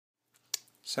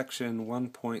Section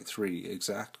 1.3,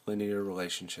 Exact Linear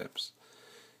Relationships.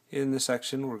 In this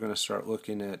section, we're going to start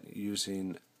looking at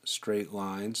using straight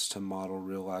lines to model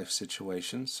real-life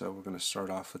situations. So we're going to start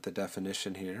off with the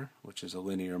definition here, which is a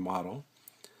linear model.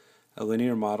 A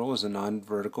linear model is a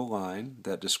non-vertical line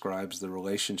that describes the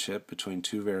relationship between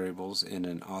two variables in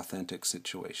an authentic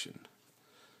situation.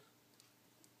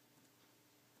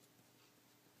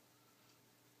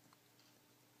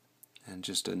 And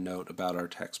just a note about our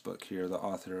textbook here, the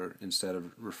author, instead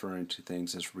of referring to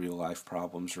things as real-life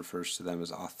problems, refers to them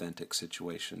as authentic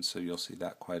situations, so you'll see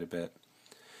that quite a bit.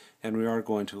 And we are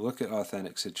going to look at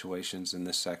authentic situations in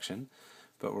this section,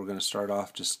 but we're going to start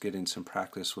off just getting some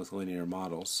practice with linear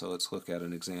models, so let's look at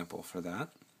an example for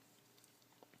that.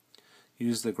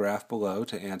 Use the graph below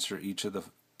to answer each of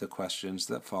the questions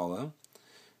that follow.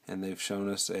 And they've shown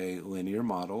us a linear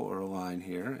model or a line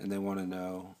here, and they want to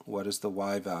know what is the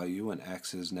y value when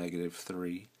x is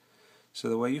 -3. So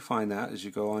the way you find that is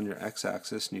you go on your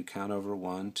x-axis and you count over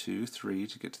 1, 2, 3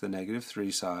 to get to the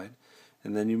 -3 side,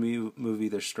 and then you move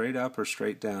either straight up or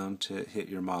straight down to hit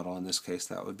your model. In this case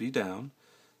that would be down.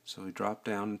 So we drop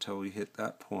down until we hit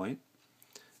that point,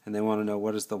 and they want to know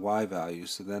what is the y value.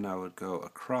 So then I would go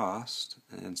across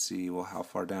and see, well, how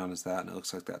far down is that, and it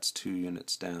looks like that's 2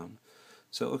 units down.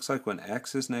 So it looks like when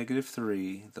x is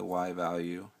 -3, the y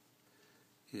value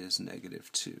is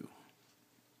 -2.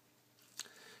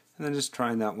 And then just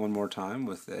trying that one more time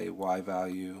with a y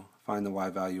value, find the y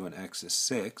value when x is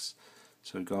 6.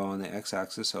 So we go on the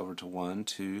x-axis over to 1,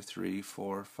 2, 3,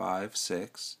 4, 5,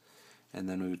 6, and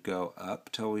then we would go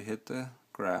up till we hit the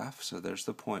graph. So there's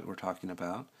the point we're talking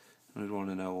about. And we'd want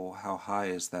to know, well, how high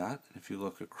is that? And if you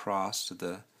look across to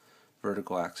the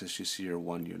vertical axis, you see your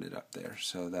 1 unit up there.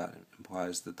 So that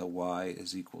implies that the y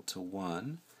is equal to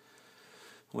 1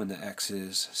 when the x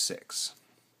is 6.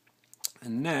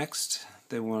 And next,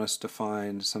 they want us to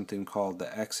find something called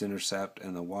the x-intercept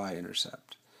and the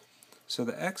y-intercept. So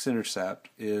the x-intercept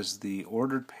is the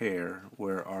ordered pair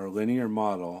where our linear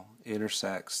model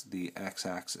intersects the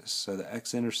x-axis. So the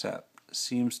x-intercept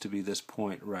seems to be this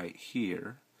point right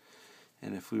here.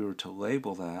 And if we were to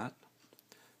label that,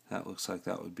 that looks like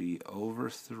that would be over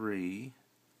 3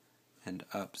 and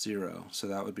up 0. So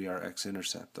that would be our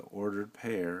x-intercept, the ordered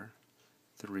pair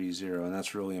 3, 0. And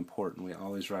that's really important. We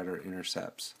always write our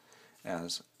intercepts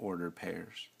as ordered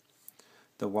pairs.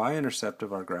 The y-intercept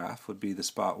of our graph would be the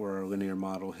spot where our linear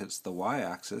model hits the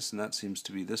y-axis, and that seems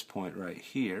to be this point right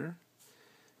here.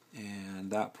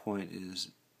 And that point is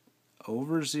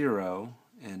over 0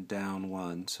 and down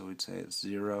 1. So we'd say it's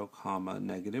 0,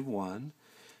 -1.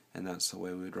 And that's the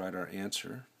way we'd write our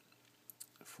answer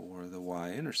for the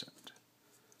y-intercept.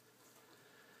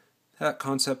 That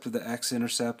concept of the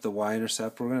x-intercept, the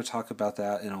y-intercept, we're going to talk about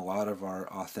that in a lot of our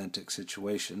authentic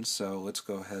situations. So let's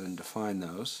go ahead and define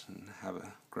those and have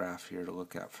a graph here to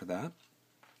look at for that.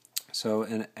 So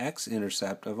an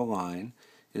x-intercept of a line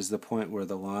is the point where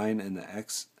the line and the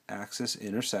x-axis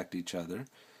intersect each other.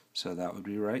 So that would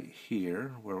be right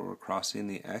here where we're crossing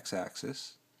the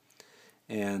x-axis.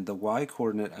 And the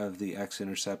y-coordinate of the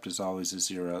x-intercept is always a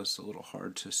 0. It's a little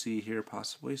hard to see here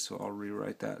possibly, so I'll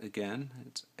rewrite that again.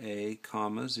 It's a,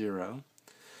 0.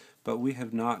 But we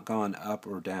have not gone up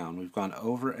or down. We've gone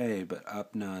over a, but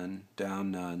up none,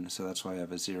 down none, so that's why I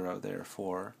have a 0 there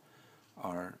for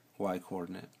our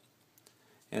y-coordinate.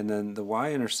 And then the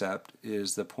y-intercept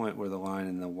is the point where the line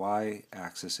and the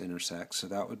y-axis intersect, so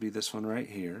that would be this one right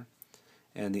here.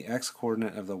 And the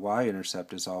x-coordinate of the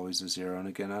y-intercept is always a 0. And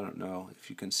again, I don't know if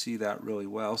you can see that really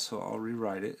well, so I'll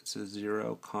rewrite it. It's a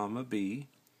 0, b.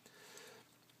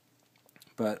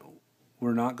 But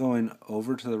we're not going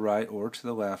over to the right or to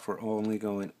the left. We're only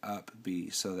going up b.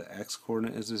 So the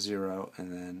x-coordinate is a 0,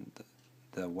 and then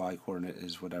the y-coordinate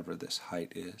is whatever this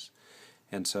height is.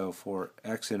 And so for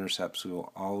x-intercepts, we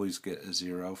will always get a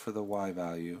 0 for the y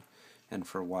value, and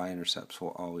for y-intercepts,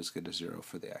 we'll always get a 0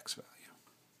 for the x value.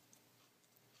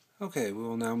 Okay, we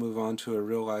will now move on to a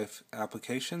real-life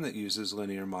application that uses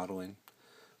linear modeling.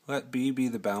 Let B be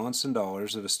the balance in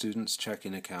dollars of a student's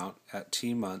checking account at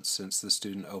T months since the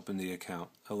student opened the account.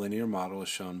 A linear model is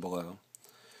shown below.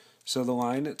 So the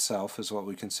line itself is what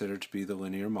we consider to be the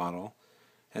linear model,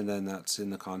 and then that's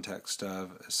in the context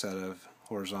of a set of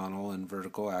horizontal and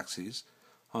vertical axes.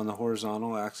 On the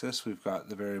horizontal axis, we've got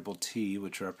the variable T,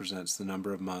 which represents the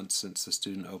number of months since the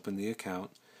student opened the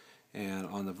account. And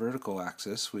on the vertical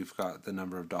axis, we've got the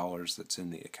number of dollars that's in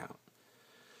the account.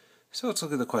 So let's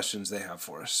look at the questions they have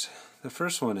for us. The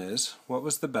first one is, what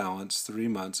was the balance 3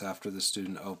 months after the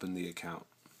student opened the account?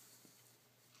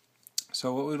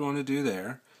 So what we'd want to do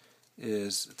there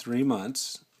is 3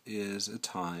 months is a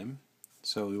time,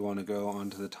 So we want to go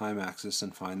onto the time axis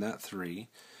and find that 3.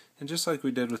 And just like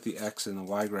we did with the x and the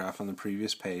y graph on the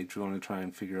previous page, we want to try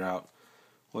and figure out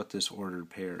what this ordered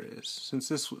pair is. Since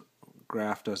this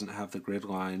graph doesn't have the grid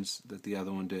lines that the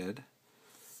other one did,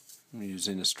 I'm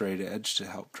using a straight edge to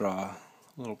help draw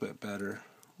a little bit better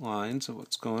lines of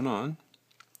what's going on.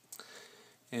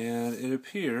 And it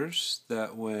appears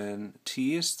that when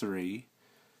t is 3,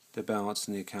 the balance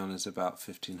in the account is about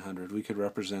 1,500. We could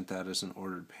represent that as an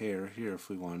ordered pair here if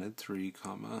we wanted, 3,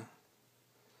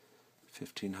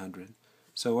 1,500.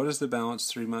 So what is the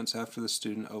balance 3 months after the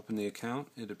student opened the account?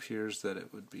 It appears that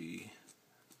it would be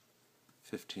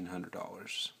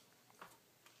 $1,500.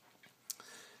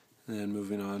 And then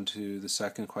moving on to the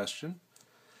second question.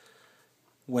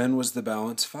 When was the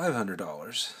balance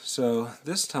 $500? So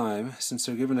this time, since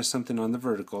they're giving us something on the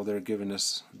vertical, they're giving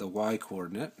us the y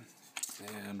coordinate.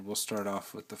 And we'll start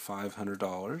off with the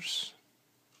 $500.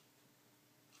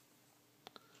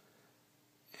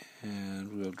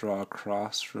 And we'll draw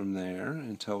across from there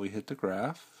until we hit the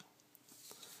graph.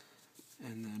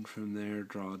 And then from there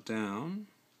draw down.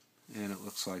 And it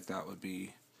looks like that would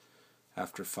be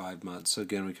after 5 months. So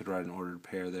again, we could write an ordered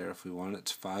pair there if we want.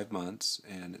 It's 5 months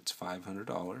and it's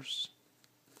 $500.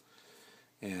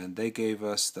 And they gave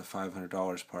us the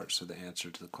 $500 part, so the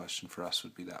answer to the question for us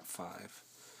would be that 5.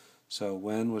 So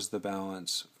when was the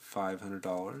balance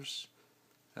 $500?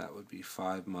 That would be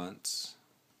 5 months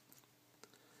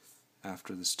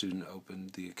after the student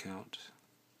opened the account.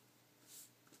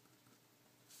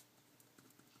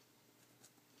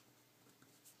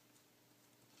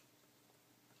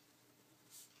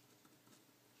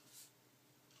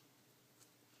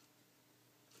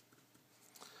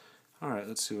 Alright,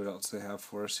 let's see what else they have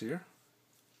for us here.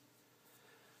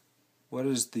 What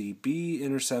is the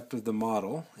B-intercept of the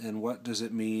model, and what does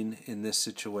it mean in this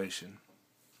situation?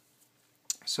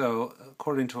 So,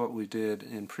 according to what we did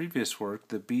in previous work,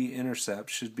 the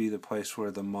B-intercept should be the place where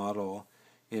the model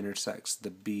intersects the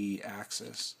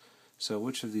B-axis. So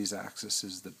which of these axes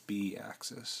is the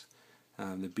B-axis?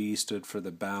 The B stood for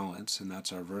the balance, and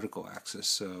that's our vertical axis.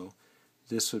 So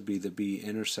this would be the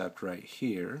B-intercept right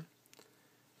here.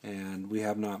 And we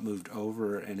have not moved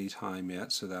over any time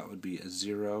yet, so that would be a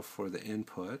 0 for the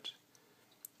input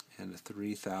and a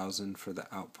 3,000 for the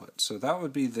output. So that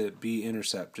would be the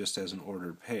B-intercept just as an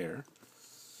ordered pair.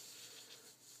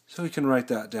 So we can write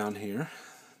that down here.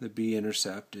 The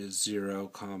B-intercept is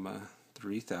 0,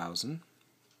 3,000.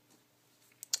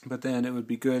 But then it would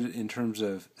be good in terms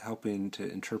of helping to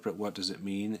interpret what does it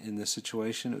mean in this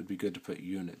situation, it would be good to put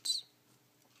units.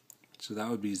 So that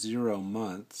would be 0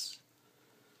 months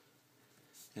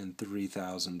and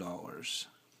 $3,000.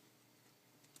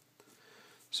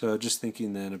 So just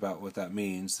thinking then about what that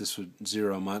means,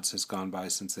 0 months has gone by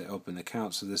since they opened the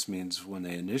account, so this means when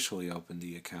they initially opened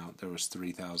the account there was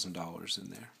 $3,000 in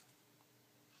there.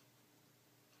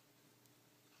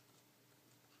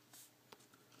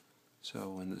 So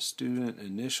when the student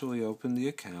initially opened the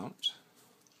account,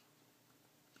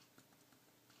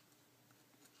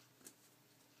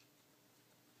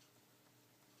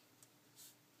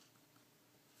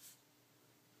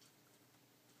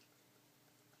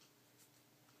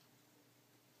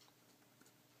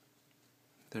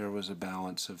 there was a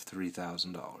balance of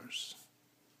 $3,000.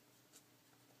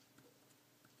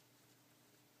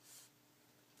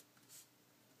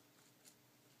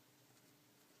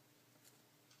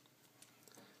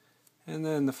 And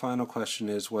then the final question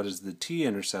is, what is the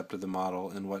t-intercept of the model,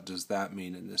 and what does that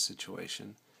mean in this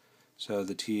situation? So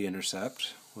the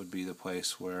t-intercept would be the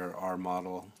place where our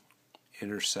model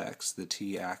intersects the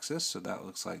t-axis, so that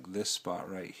looks like this spot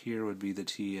right here would be the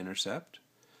t-intercept.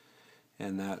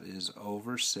 And that is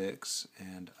over 6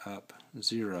 and up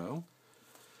 0.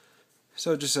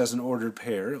 So just as an ordered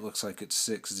pair, it looks like it's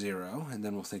 6, 0, and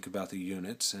then we'll think about the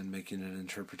units and making an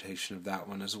interpretation of that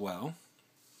one as well.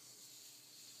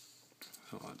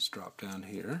 So let's drop down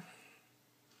here.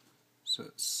 So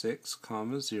it's 6,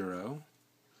 0,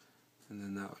 and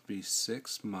then that would be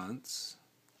 6 months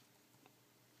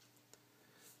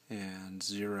and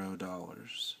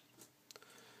 $0.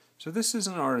 So this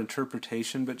isn't our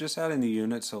interpretation, but just adding the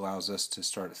units allows us to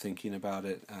start thinking about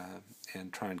it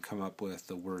and try and come up with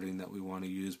the wording that we want to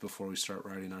use before we start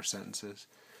writing our sentences.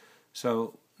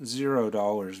 So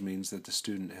 $0 means that the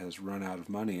student has run out of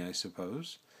money, I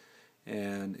suppose,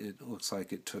 and it looks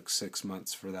like it took 6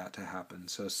 months for that to happen.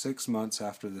 So 6 months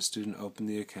after the student opened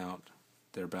the account,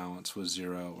 their balance was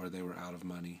 0, or they were out of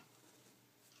money.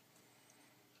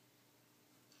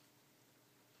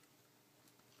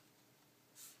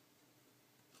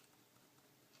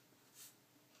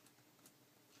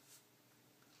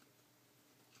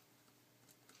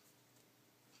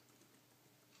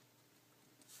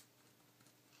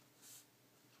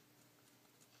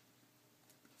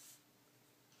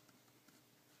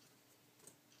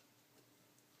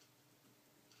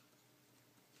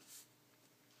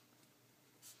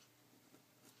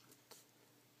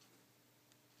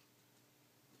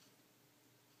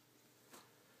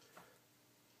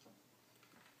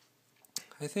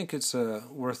 I think it's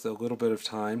worth a little bit of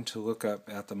time to look up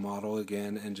at the model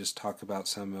again and just talk about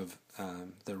some of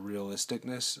the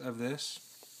realisticness of this.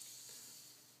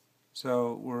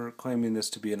 So we're claiming this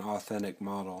to be an authentic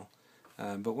model.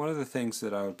 But one of the things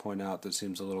that I would point out that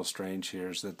seems a little strange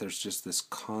here is that there's just this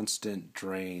constant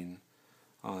drain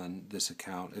on this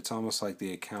account. It's almost like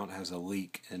the account has a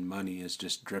leak and money is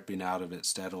just dripping out of it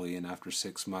steadily, and after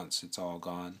 6 months it's all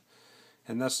gone.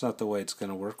 And that's not the way it's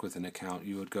going to work with an account.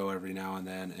 You would go every now and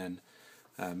then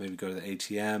and maybe go to the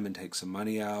ATM and take some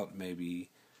money out. Maybe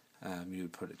you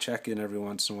would put a check in every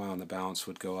once in a while and the balance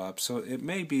would go up. So it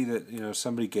may be that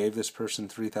somebody gave this person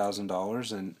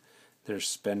 $3,000 and they're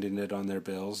spending it on their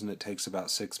bills, and it takes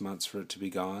about 6 months for it to be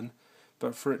gone.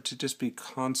 But for it to just be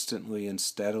constantly and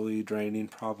steadily draining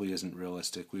probably isn't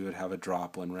realistic. We would have a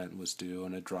drop when rent was due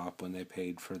and a drop when they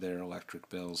paid for their electric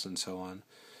bills and so on.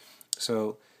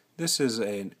 So this is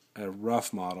a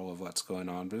rough model of what's going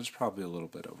on, but it's probably a little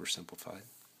bit oversimplified.